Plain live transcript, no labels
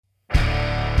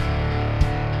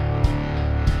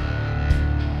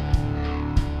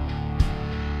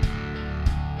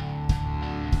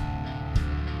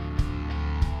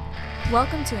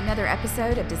Welcome to another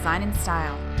episode of Design and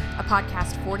Style, a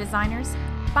podcast for designers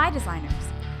by designers,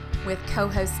 with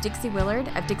co-hosts Dixie Willard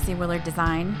of Dixie Willard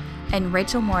Design and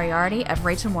Rachel Moriarty of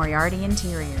Rachel Moriarty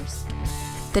Interiors.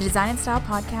 The Design and Style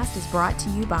podcast is brought to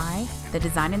you by the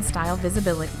Design and Style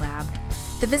Visibility Lab.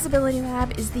 The Visibility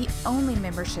Lab is the only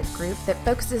membership group that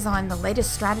focuses on the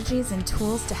latest strategies and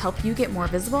tools to help you get more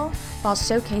visible while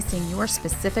showcasing your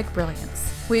specific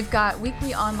brilliance. We've got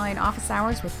weekly online office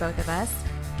hours with both of us,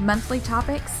 monthly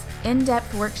topics,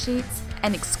 in-depth worksheets,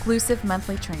 and exclusive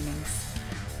monthly trainings.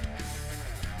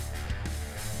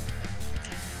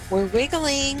 We're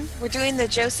wiggling. We're doing the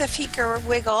Joseph Heeker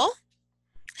wiggle.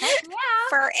 Yeah.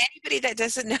 For anybody that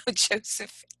doesn't know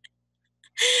Joseph,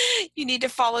 you need to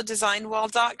follow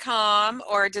designwall.com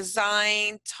or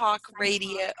Design Talk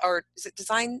Radio, or is it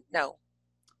Design? No.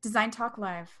 Design Talk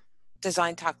Live.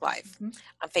 Design Talk Live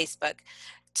on Facebook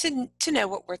to know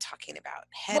what we're talking about.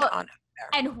 Head on up there.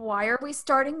 And why are we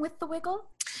starting with the wiggle?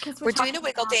 We're doing a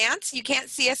wiggle dance. You can't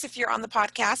see us if you're on the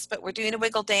podcast, but we're doing a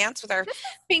wiggle dance with our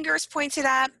fingers pointed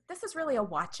up. This is really a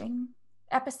watching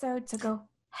episode, so go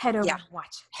head over and watch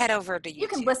it. Head over to YouTube. You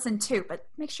can listen too, but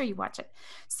make sure you watch it.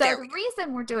 So the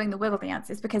reason we're doing the wiggle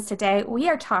dance is because today we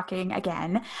are talking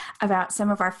again about some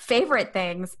of our favorite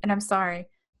things. And I'm sorry,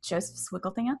 Joseph's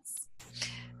wiggle dance.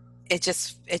 It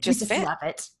just fit. Love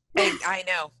it. I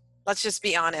know. Let's just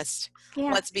be honest.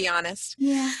 Yeah. Let's be honest.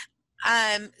 Yeah.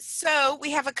 So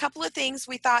we have a couple of things.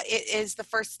 We thought it is the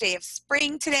first day of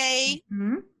spring today.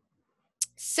 Mm-hmm.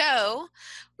 So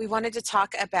we wanted to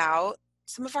talk about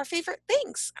some of our favorite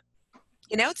things.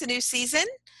 You know, it's a new season.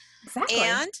 Exactly.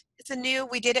 And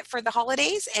we did it for the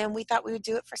holidays, and we thought we would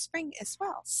do it for spring as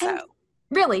well. So and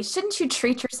really, shouldn't you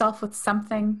treat yourself with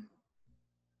something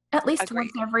at least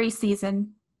once every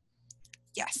season?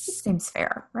 Yes. It seems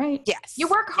fair, right? Yes. You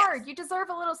work hard. Yes. You deserve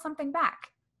a little something back.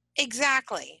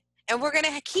 Exactly. And we're going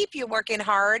to keep you working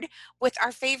hard with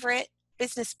our favorite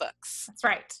business books. That's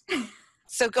right.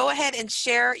 So go ahead and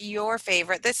share your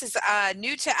favorite. This is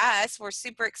new to us. We're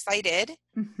super excited.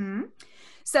 Mm-hmm.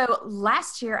 So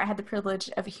last year I had the privilege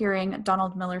of hearing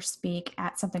Donald Miller speak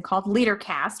at something called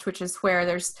LeaderCast, which is where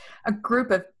there's a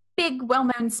group of big,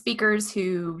 well-known speakers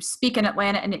who speak in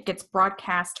Atlanta, and it gets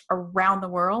broadcast around the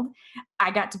world.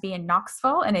 I got to be in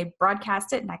Knoxville, and they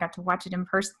broadcast it, and I got to watch it in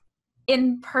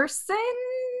person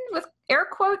with air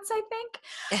quotes, I think.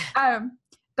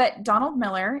 But Donald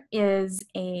Miller is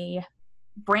a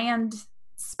brand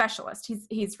specialist.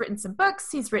 He's written some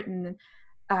books. He's written,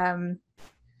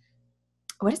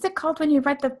 what is it called when you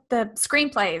write the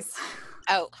screenplays?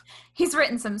 Oh, he's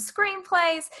written some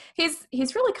screenplays.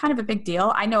 He's really kind of a big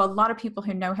deal. I know a lot of people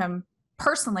who know him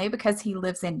personally because he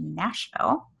lives in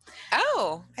Nashville.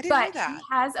 Oh, I didn't know that. But he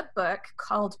has a book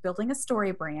called Building a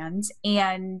Story Brand.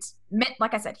 And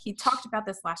like I said, he talked about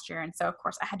this last year. And so, of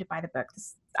course, I had to buy the book.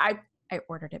 I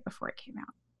ordered it before it came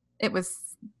out. It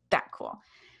was that cool.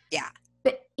 Yeah.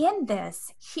 But in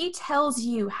this, he tells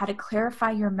you how to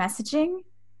clarify your messaging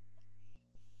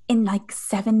in like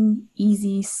 7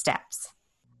 easy steps.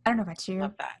 I don't know about you.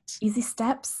 Love that. Easy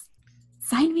steps.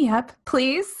 Sign me up,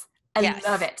 please. I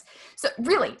love it. So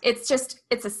really, it's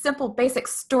a simple, basic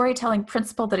storytelling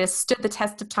principle that has stood the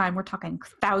test of time. We're talking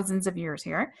thousands of years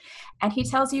here. And he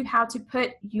tells you how to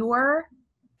put your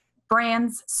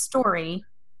brand's story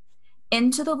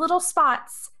into the little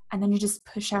spots, and then you just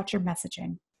push out your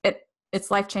messaging. It's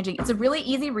life-changing. It's a really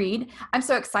easy read. I'm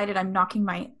so excited. I'm knocking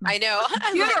my I know.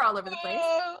 computer all over the place.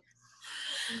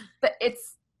 But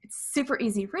it's super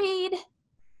easy read.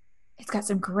 It's got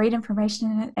some great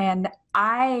information in it. And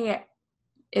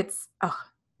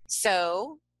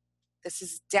So this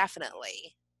is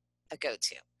definitely a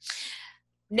go-to.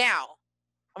 Now,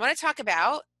 I want to talk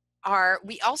about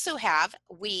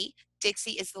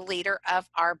Dixie is the leader of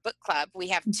our book club. We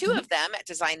have 2 of them at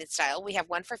Design and Style. We have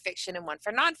one for fiction and one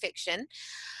for nonfiction.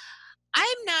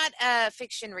 I'm not a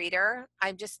fiction reader.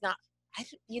 I'm just not, I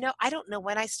don't know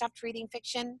when I stopped reading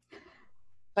fiction,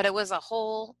 but it was a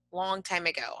whole long time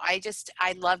ago. I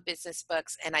love business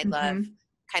books, and I love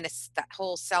kind of that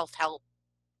whole self-help,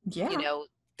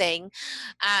 thing.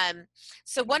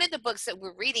 So one of the books that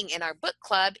we're reading in our book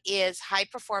club is High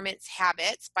Performance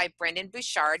Habits by Brendon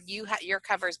Burchard. Your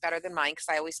cover is better than mine because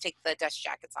I always take the dust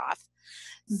jackets off.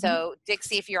 Mm-hmm. So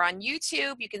Dixie, if you're on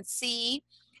YouTube, you can see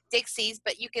Dixie's,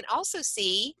 but you can also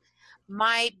see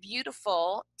my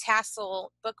beautiful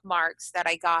tassel bookmarks that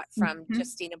I got from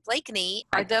Justina Blakeney.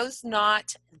 Are those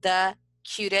not the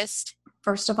cutest?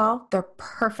 First of all, they're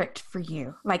perfect for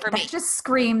you. Like that just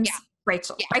screams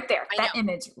Rachel right there. That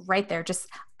image right there.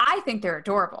 I think they're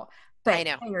adorable. But I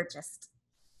know. They are just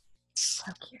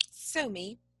so cute. So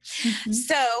me. Mhm.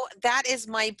 So that is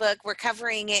my book. We're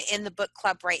covering it in the book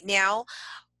club right now.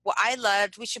 What I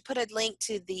loved, we should put a link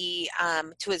to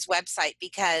his website,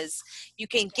 because you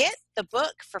can get the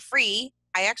book for free.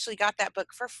 I actually got that book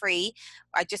for free.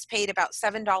 I just paid about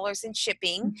 $7 in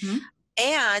shipping. Mhm.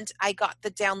 And I got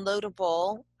the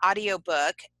downloadable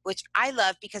audiobook, which I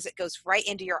love because it goes right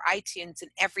into your iTunes, and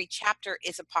every chapter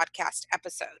is a podcast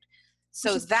episode. Which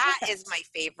So is that is perfect. my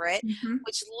favorite, Mhm.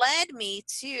 which led me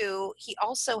to, he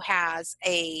also has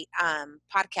a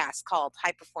podcast called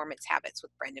High Performance Habits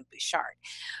with Brendon Burchard,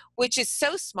 which is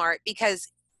so smart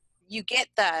because you get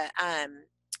the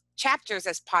chapters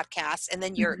as podcasts, and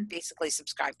then you're Mhm. basically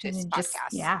subscribed to And his then just, podcast.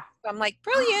 yeah. So I'm like,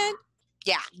 brilliant.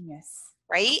 Yeah. Genius.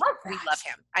 I Right? love We that. love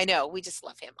him. I know. We just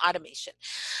love him. Automation.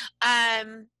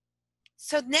 Um,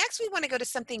 so next we want to go to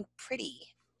something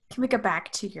pretty. Can we go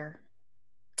back to your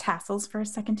tassels for a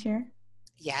second here?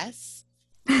 Yes.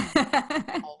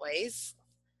 Yeah. Always.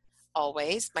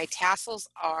 Always. My tassels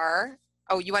are,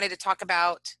 oh, you wanted to talk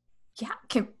about,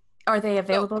 Are they oh,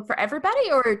 available for everybody,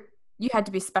 or you had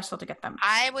to be special to get them?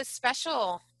 I was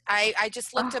special. I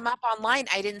just looked Oh, them up online.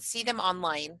 I didn't see them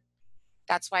online.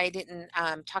 That's why I didn't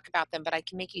talk about them, but I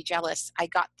can make you jealous. I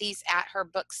got these at her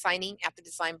book signing at the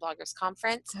Design Bloggers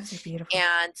Conference. those are beautiful.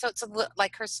 And so it's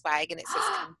like her swag, and it says,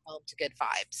 come home to good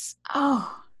vibes.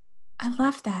 Oh, I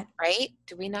love that. Right?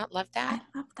 Do we not love I that?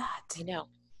 love that. I know.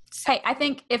 So, Hey, I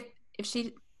think if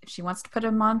she wants to put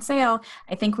them on sale,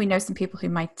 I think we know some people who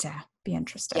might be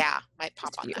interested. yeah, might pop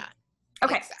Just a on few. that.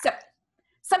 Okay, Exactly. so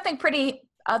something pretty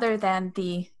other than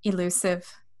the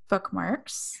elusive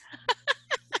bookmarks.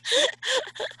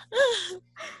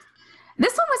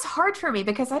 This one was hard for me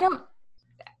because I don't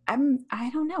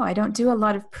know. I don't do a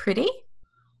lot of pretty.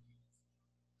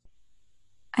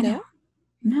 I know.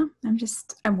 No,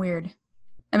 I'm weird.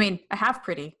 I mean, I have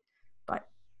pretty, but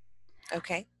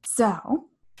Okay. so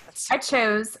Let's I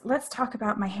chose, let's talk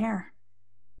about my hair.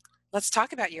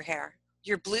 talk about your hair.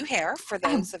 Your blue hair, for I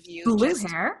have those of you blue just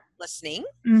hair. listening.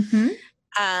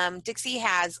 Mm-hmm. Dixie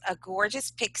has a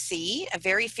gorgeous pixie, a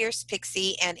very fierce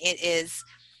pixie, and it is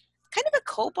kind of a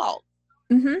cobalt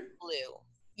Mm-hmm. blue.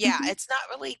 Yeah, Mm-hmm. it's not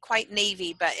really quite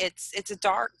navy, but it's a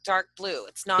dark blue.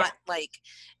 It's not like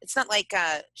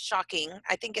shocking.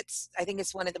 I think it's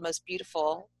one of the most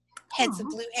beautiful heads of Aw.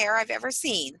 blue hair I've ever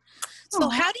seen. So Aw.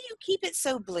 how do you keep it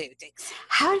so blue, Dixie?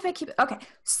 How did I keep it? Okay.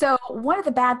 So one of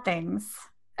the bad things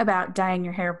about dyeing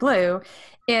your hair blue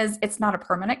is it's not a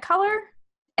permanent color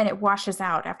and it washes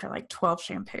out after like 12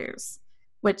 shampoos,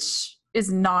 which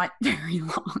is not very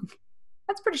long.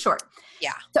 That's pretty short.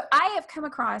 Yeah. So I have come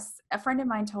across, a friend of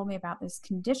mine told me about this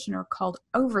conditioner called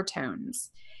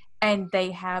Overtones, and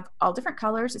they have all different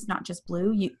colors. It's not just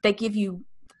blue. You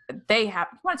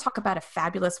want to talk about a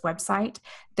fabulous website.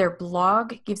 Their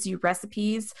blog gives you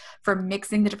recipes for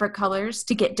mixing the different colors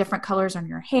to get different colors on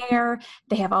your hair.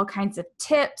 They have all kinds of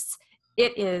tips.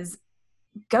 It is,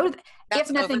 That's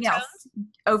if nothing Overtones? else,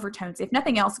 Overtones. If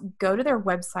nothing else, go to their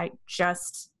website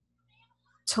just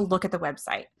to look at the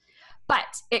website.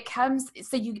 But it comes,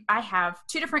 I have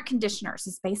 2 different conditioners.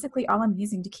 It's basically all I'm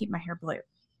using to keep my hair blue.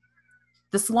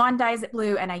 The salon dyes it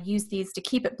blue, and I use these to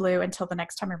keep it blue until the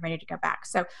next time I'm ready to go back.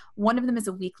 So one of them is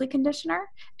a weekly conditioner,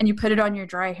 and you put it on your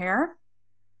dry hair,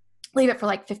 leave it for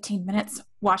like 15 minutes,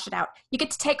 wash it out. You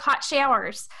get to take hot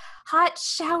showers. Hot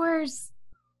showers.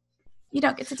 You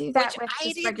don't get to do that Which with I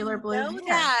just regular didn't blue know hair.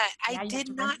 that. Yeah, I you have did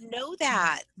to not rinse it. know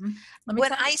that. Mhm. Let me When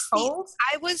tell you, I it's see, cold.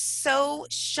 I was so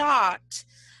shocked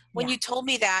when Yeah. you told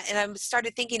me that, and I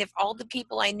started thinking of all the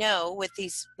people I know with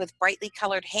brightly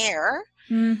colored hair,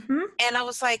 Mm-hmm. and I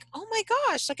was like, oh my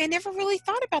gosh, like I never really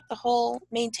thought about the whole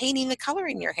maintaining the color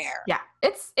in your hair. Yeah,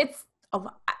 it's a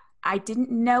lot. I didn't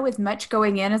know as much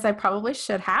going in as I probably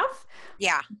should have,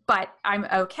 Yeah. but I'm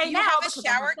okay Do you now have a because I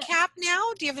have shower this. cap now?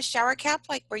 Do you have a shower cap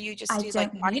like where you just I do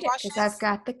like don't body need it because I've washes?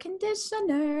 got the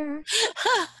conditioner.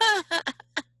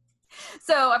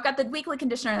 So I've got the weekly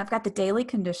conditioner and I've got the daily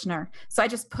conditioner. So I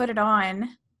just put it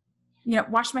on,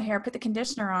 wash my hair, put the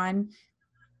conditioner on,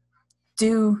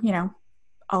 do,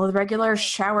 all of the regular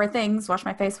shower things, wash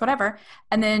my face, whatever.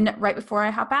 And then right before I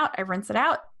hop out, I rinse it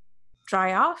out,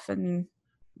 dry off, and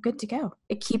good to go.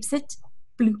 It keeps it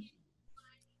blue.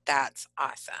 That's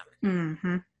awesome.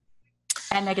 Mm-hmm.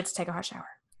 And I get to take a hot shower.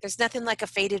 There's nothing like a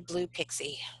faded blue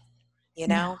pixie. You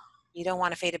know, you don't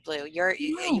want a faded blue. You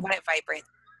want it vibrant.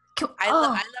 I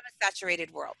love a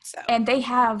saturated world. So, and they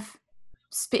have,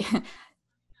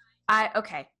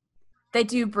 they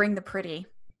do bring the pretty,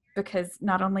 because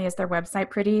not only is their website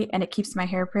pretty and it keeps my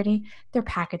hair pretty, their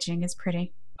packaging is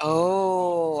pretty.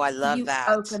 Oh, I love that.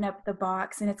 You open up the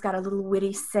box and it's got a little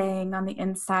witty saying on the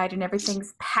inside and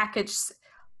everything's packaged.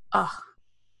 Oh,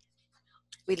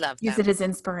 We love Use them. it as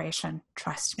inspiration.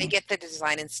 Trust They me. get the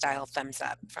Design and Style thumbs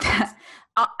up from us.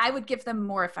 I would give them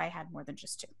more if I had more than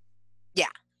just 2. Yeah.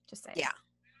 Just saying. Yeah.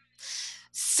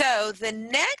 So the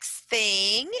next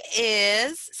thing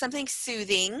is something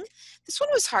soothing. This one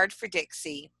was hard for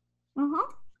Dixie.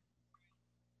 Mm-hmm.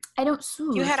 I don't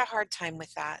soothe. You had a hard time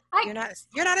with that. You're not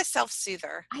a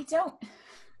self-soother. I don't.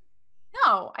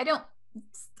 No, I don't.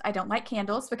 I don't like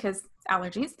candles because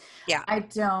allergies. Yeah. I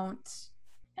don't.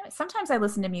 Sometimes I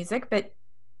listen to music, but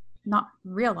not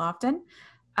real often.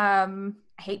 I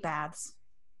hate baths.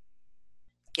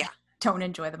 Yeah. Don't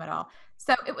enjoy them at all.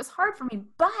 So it was hard for me,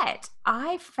 but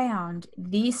I found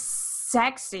the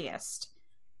sexiest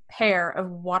pair of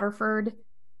Waterford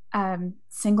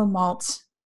single malt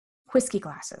whiskey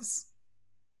glasses.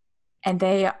 And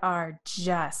they are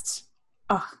just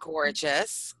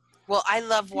gorgeous. Well, I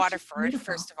love Waterford,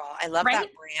 first of all. I love that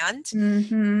brand.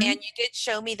 Mm-hmm. And you did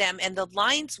show me them, and the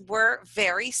lines were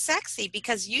very sexy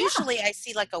because usually I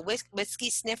see like a whiskey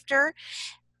snifter,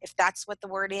 if that's what the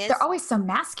word is. They're always so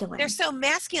masculine. They're so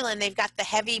masculine. They've got the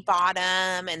heavy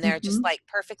bottom, and they're just like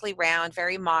perfectly round,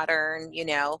 very modern,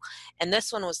 And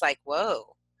this one was like, whoa.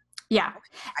 Yeah.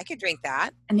 I could drink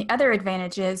that. And the other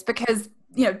advantage is because,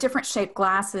 different shaped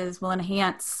glasses will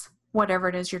enhance whatever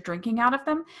it is you're drinking out of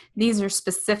them. These are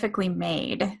specifically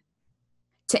made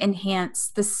to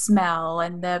enhance the smell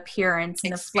and the appearance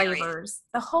and the flavors,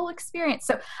 the whole experience.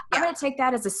 So I'm going to take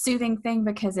that as a soothing thing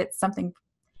because it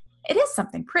is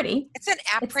something pretty. It's an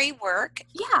après work.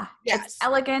 Yeah. Yes. It's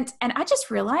elegant. And I just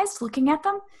realized looking at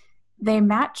them, they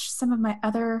match some of my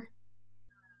other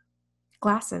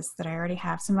glasses that I already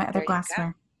have. Some of my other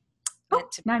glassware. Oh,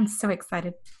 now I'm so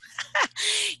excited.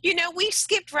 We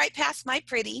skipped right past my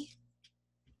pretty.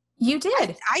 You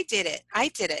did. I did it.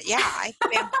 Yeah. I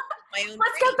found my own.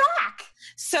 Let's go back.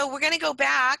 So we're going to go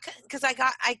back because I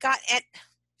got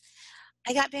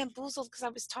bamboozled because I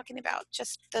was talking about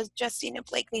just the Justina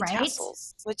Blakeney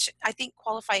tassels, which I think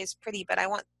qualify as pretty, but I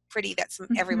want pretty that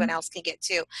everyone else can get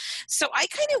too. So I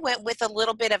kind of went with a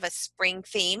little bit of a spring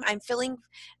theme. I'm feeling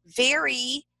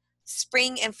very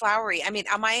spring and flowery. I mean,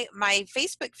 on my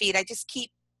Facebook feed, I just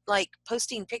keep like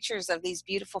posting pictures of these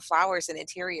beautiful flowers and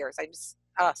interiors. I'm just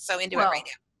so into it right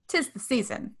now. 'Tis the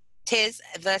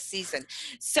season.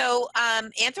 So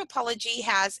Anthropologie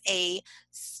has a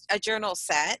journal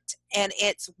set, and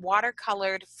it's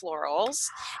watercolored florals,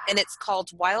 and it's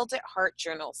called Wild at Heart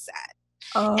journal set.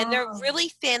 Oh. And they're really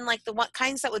thin, like the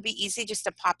kinds that would be easy just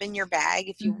to pop in your bag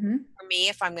if you, for me,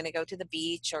 if I'm going to go to the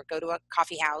beach or go to a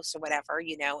coffee house or whatever,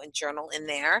 and journal in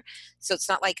there. So it's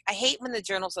not like, I hate when the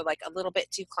journals are like a little bit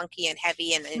too clunky and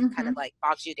heavy and it kind of like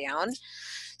bogs you down.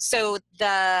 So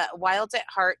the Wild at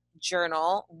Heart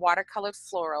journal, watercolored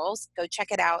florals, go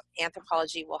check it out.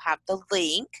 Anthropologie will have the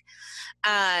link.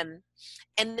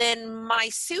 And then my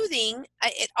soothing,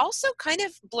 it also kind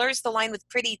of blurs the line with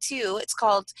pretty too. It's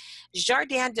called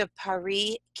Jardin de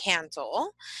Paris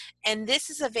Candle. And this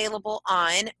is available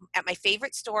at my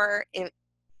favorite store. If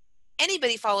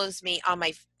anybody follows me on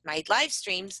my live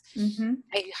streams,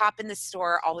 I hop in the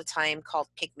store all the time called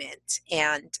Pigment.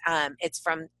 And it's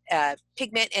from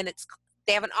Pigment, and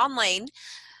they have an online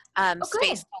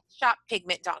space called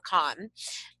shoppigment.com.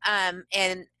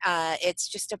 And it's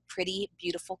just a pretty,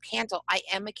 beautiful candle. I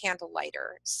am a candle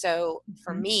lighter. So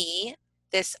for me,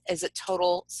 this is a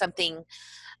total something.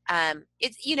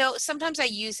 It's, sometimes I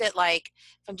use it like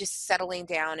if I'm just settling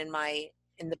down in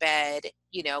the bed,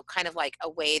 kind of like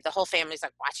away. The whole family's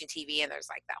like watching TV, and there's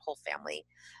like that whole family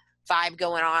vibe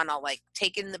going on. I'll like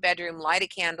take it in the bedroom, light a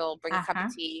candle, bring a cup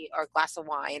of tea or a glass of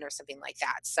wine or something like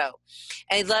that. So,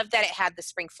 and I love that it had the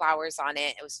spring flowers on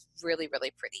it. It was really,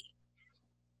 really pretty.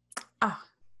 Oh,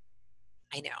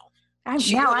 I know.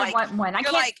 I want one. I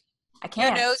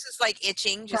can't. Your nose is like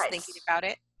itching just thinking about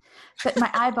it. But my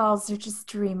eyeballs are just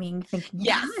dreaming, thinking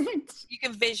about it. You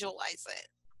can visualize it.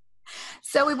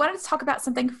 So we wanted to talk about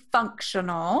something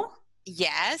functional.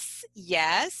 Yes.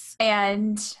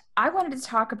 And I wanted to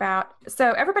talk about,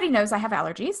 so everybody knows I have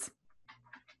allergies.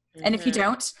 And if you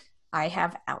don't, I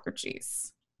have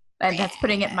allergies. And that's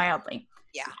putting it mildly.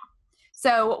 Yeah.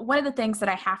 So one of the things that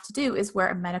I have to do is wear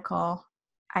a medical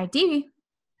ID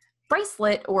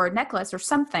bracelet or necklace or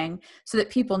something so that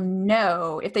people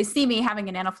know, if they see me having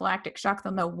an anaphylactic shock,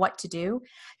 they'll know what to do.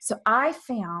 So I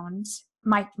found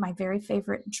my very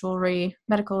favorite jewelry,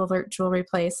 medical alert jewelry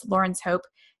place, Lauren's Hope,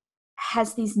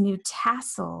 has these new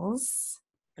tassels.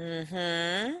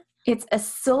 It's a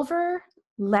silver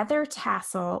leather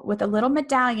tassel with a little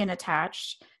medallion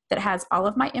attached that has all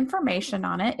of my information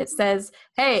on it. It says,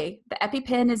 hey, the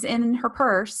EpiPen is in her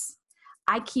purse.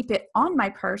 I keep it on my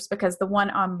purse because the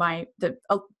one on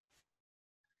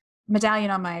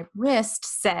medallion on my wrist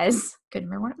says, couldn't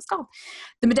remember what it was called.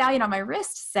 The medallion on my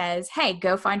wrist says, hey,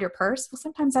 go find your purse. Well,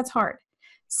 sometimes that's hard.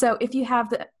 So if you have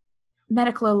the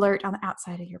medical alert on the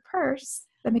outside of your purse,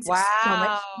 that makes it so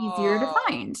much easier to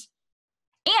find.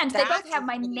 And they both have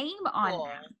my name on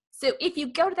them. So if you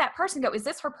go to that person and go, is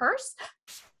this her purse?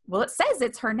 Well, it says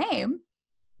it's her name.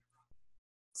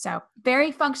 So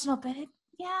very functional, but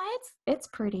it's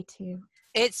pretty too.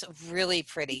 It's really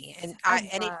pretty. And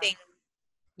anything,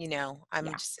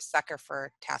 I'm just a sucker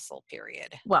for tassel,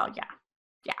 period. Well, yeah.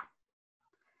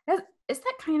 Is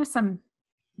that kind of some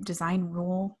design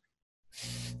rule?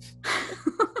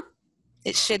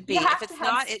 It should be. If it's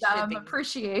not, it should be.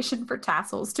 Appreciation for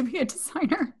tassels to be a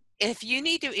designer. If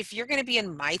you're going to be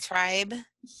in my tribe,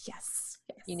 yes.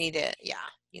 You need to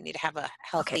have a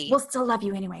healthy. Okay, we'll still love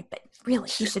you anyway, but really,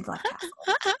 you should love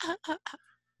tassels.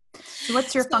 So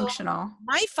what's your functional?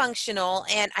 My functional,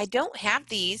 and I don't have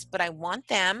these, but I want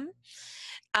them,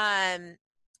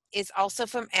 is also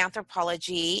from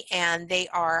Anthropologie, and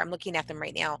I'm looking at them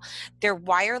right now. They're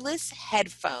wireless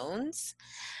headphones.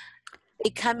 They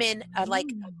come in like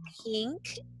a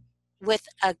pink with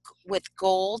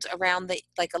gold around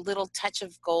like a little touch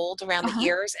of gold around the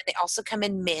ears, and they also come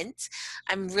in mint.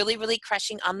 I'm really, really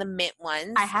crushing on the mint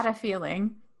ones. I had a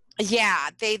feeling. Yeah,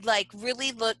 they like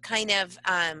really look kind of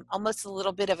almost a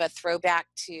little bit of a throwback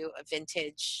to a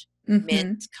vintage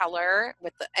mint color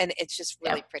and it's just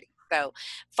really pretty. So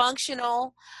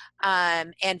functional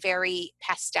and very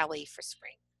pastel-y for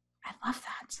spring. I love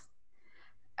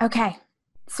that. Okay.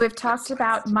 So we've talked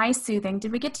about my soothing.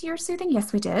 Did we get to your soothing?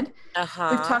 Yes, we did. We've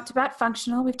talked about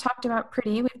functional. We've talked about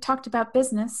pretty. We've talked about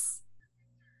business.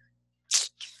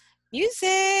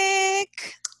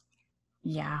 Music.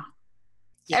 Yeah.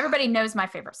 Everybody knows my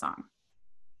favorite song.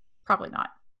 Probably not.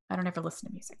 I don't ever listen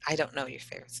to music. I don't know your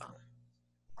favorite song.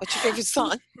 What's your favorite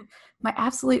song? My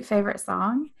absolute favorite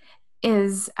song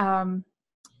is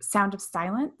Sound of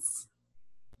Silence,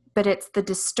 but it's the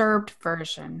Disturbed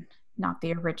version, not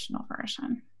the original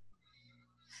version.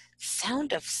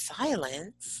 Sound of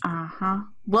Silence?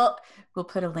 Well, we'll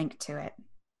put a link to it.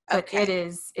 But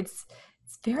it's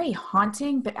very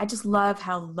haunting, but I just love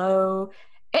how low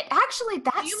it actually,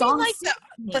 that you song. You mean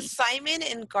like the Simon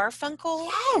and Garfunkel?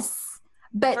 Yes.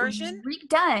 But version?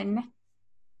 Redone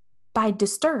by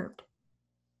Disturbed.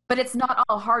 But it's not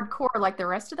all hardcore like the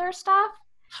rest of their stuff.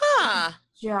 Huh.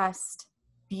 It's just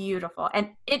beautiful. And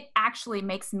it actually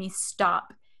makes me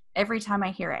stop every time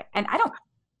I hear it. And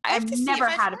I've never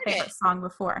had a favorite song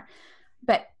before.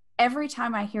 But every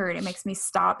time I hear it, it makes me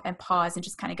stop and pause and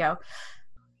just kind of go.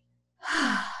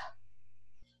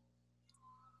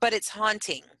 But it's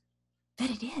haunting. But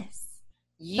it is.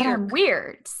 But I'm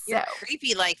weird. You're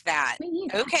creepy like that.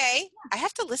 Okay. I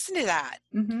have to listen to that.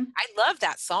 Mm-hmm. I love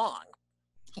that song.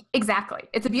 Exactly.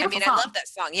 It's a beautiful song. I love that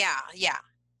song. Yeah. Yeah.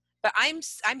 But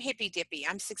I'm hippy dippy.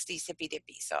 I'm 60s hippy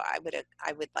dippy. So I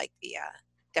would like the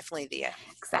definitely the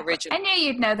original. I knew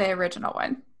you'd know the original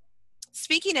one.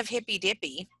 Speaking of hippy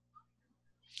dippy,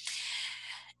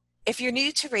 if you're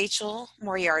new to Rachel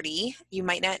Moriarty, you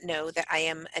might not know that I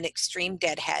am an extreme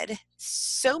deadhead.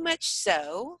 So much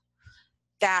so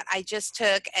that I just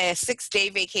took a 6-day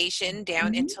vacation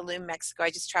down in Tulum, Mexico.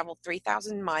 I just traveled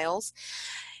 3,000 miles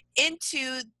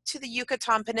to the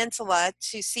Yucatan Peninsula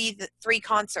to see the 3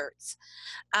 concerts.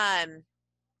 I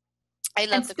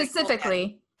love and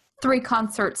specifically 3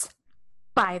 concerts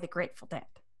by the Grateful Dead.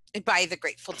 By the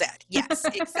Grateful Dead. Yes,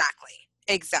 exactly.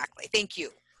 Exactly. Thank you.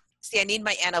 See, I need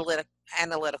my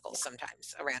analytical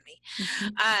sometimes around me.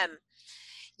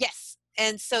 Yes.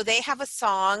 And so they have a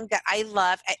song that I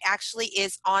love. It actually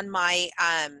is on my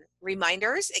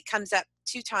reminders. It comes up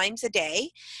 2 times a day.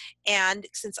 And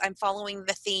since I'm following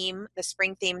the theme, the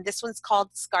spring theme, this one's called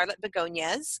Scarlet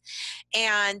Begonias.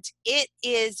 And it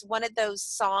is one of those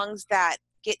songs that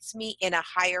gets me in a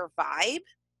higher vibe.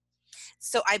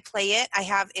 So I play it.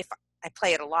 I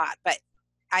play it a lot, but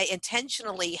I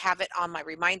intentionally have it on my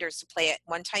reminders to play it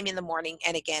one time in the morning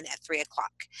and again at 3:00,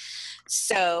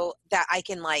 so that I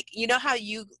can, like, you know how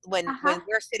when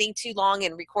we're sitting too long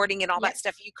and recording and all that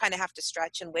stuff, you kind of have to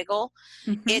stretch and wiggle.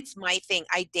 It's my thing.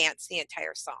 I dance the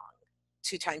entire song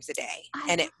 2 times a day,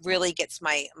 and it really gets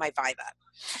my vibe up.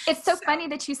 It's so funny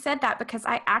that you said that, because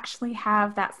I actually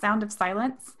have that Sound of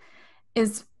Silence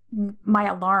is my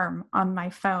alarm on my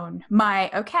phone.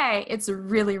 It's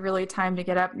really, really time to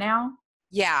get up now.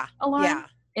 Yeah. Alarm. Yeah.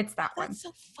 It's that one. That's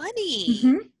so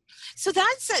funny. So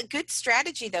that's a good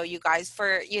strategy, though, you guys,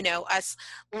 for, us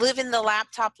living the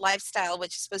laptop lifestyle,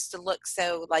 which is supposed to look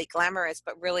so, like, glamorous,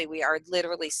 but really we are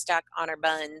literally stuck on our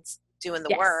buns doing the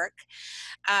Yes. work.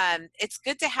 It's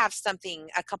good to have something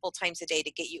a couple times a day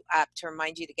to get you up, to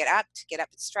remind you to get up and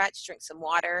stretch, drink some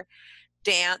water,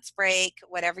 dance break,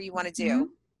 whatever you want to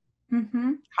do.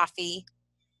 Mm-hmm. Coffee.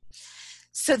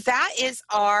 So that is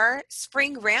our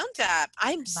spring roundup.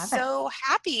 I'm Love so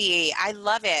happy. I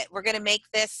love it. We're going to make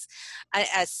this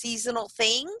a seasonal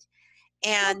thing.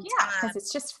 And yeah, because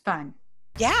it's just fun.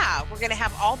 yeah, we're going to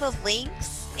have all the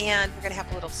links, and we're going to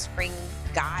have a little spring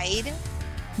guide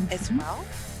as well.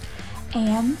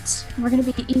 And we're going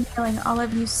to be emailing all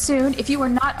of you soon. If you are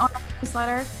not on our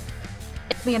newsletter,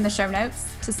 it'll be in the show notes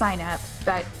to sign up.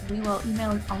 But we will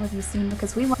email all of you soon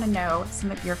because we want to know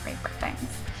some of your favorite things.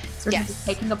 So we're going to be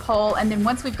taking a poll, and then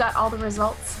once we've got all the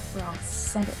results, we'll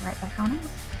send it right back on out.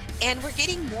 And we're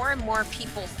getting more and more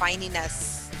people finding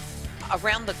us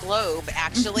around the globe,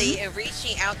 actually, and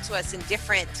reaching out to us in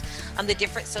on the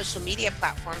different social media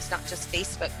platforms, not just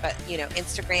Facebook, but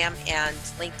Instagram and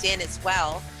LinkedIn as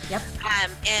well. Yep.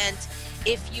 And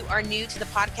if you are new to the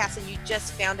podcast and you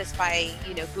just found us by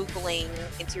Googling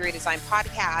Interior Design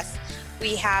Podcast,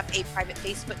 we have a private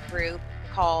Facebook group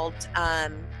called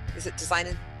is it Design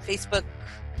and Facebook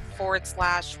 /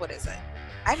 what is it?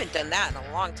 I haven't done that in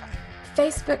a long time.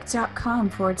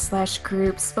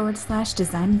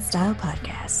 Facebook.com/groups/Design and Style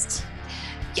Podcast.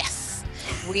 Yes,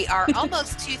 we are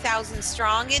almost 2,000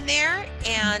 strong in there,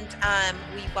 and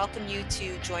we welcome you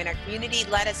to join our community.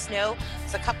 Let us know.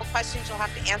 There's a couple questions you'll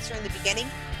have to answer in the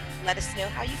beginning. Let us know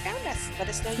how you found us. Let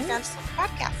us know you found us on the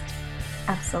podcast.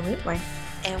 Absolutely.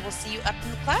 And we'll see you up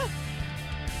in the club.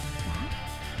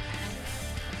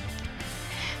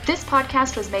 This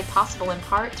podcast was made possible in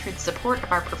part through the support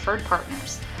of our preferred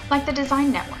partners, like the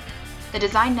Design Network. The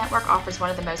Design Network offers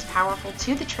one of the most powerful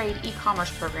to-the-trade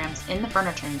e-commerce programs in the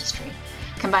furniture industry,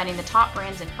 combining the top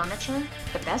brands in furniture,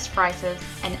 the best prices,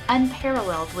 and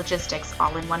unparalleled logistics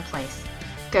all in one place.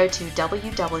 Go to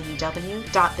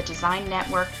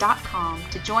www.thedesignnetwork.com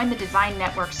to join the Design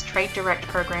Network's Trade Direct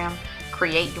program,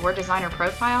 create your designer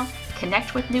profile,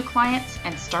 connect with new clients,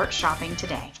 and start shopping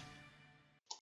today.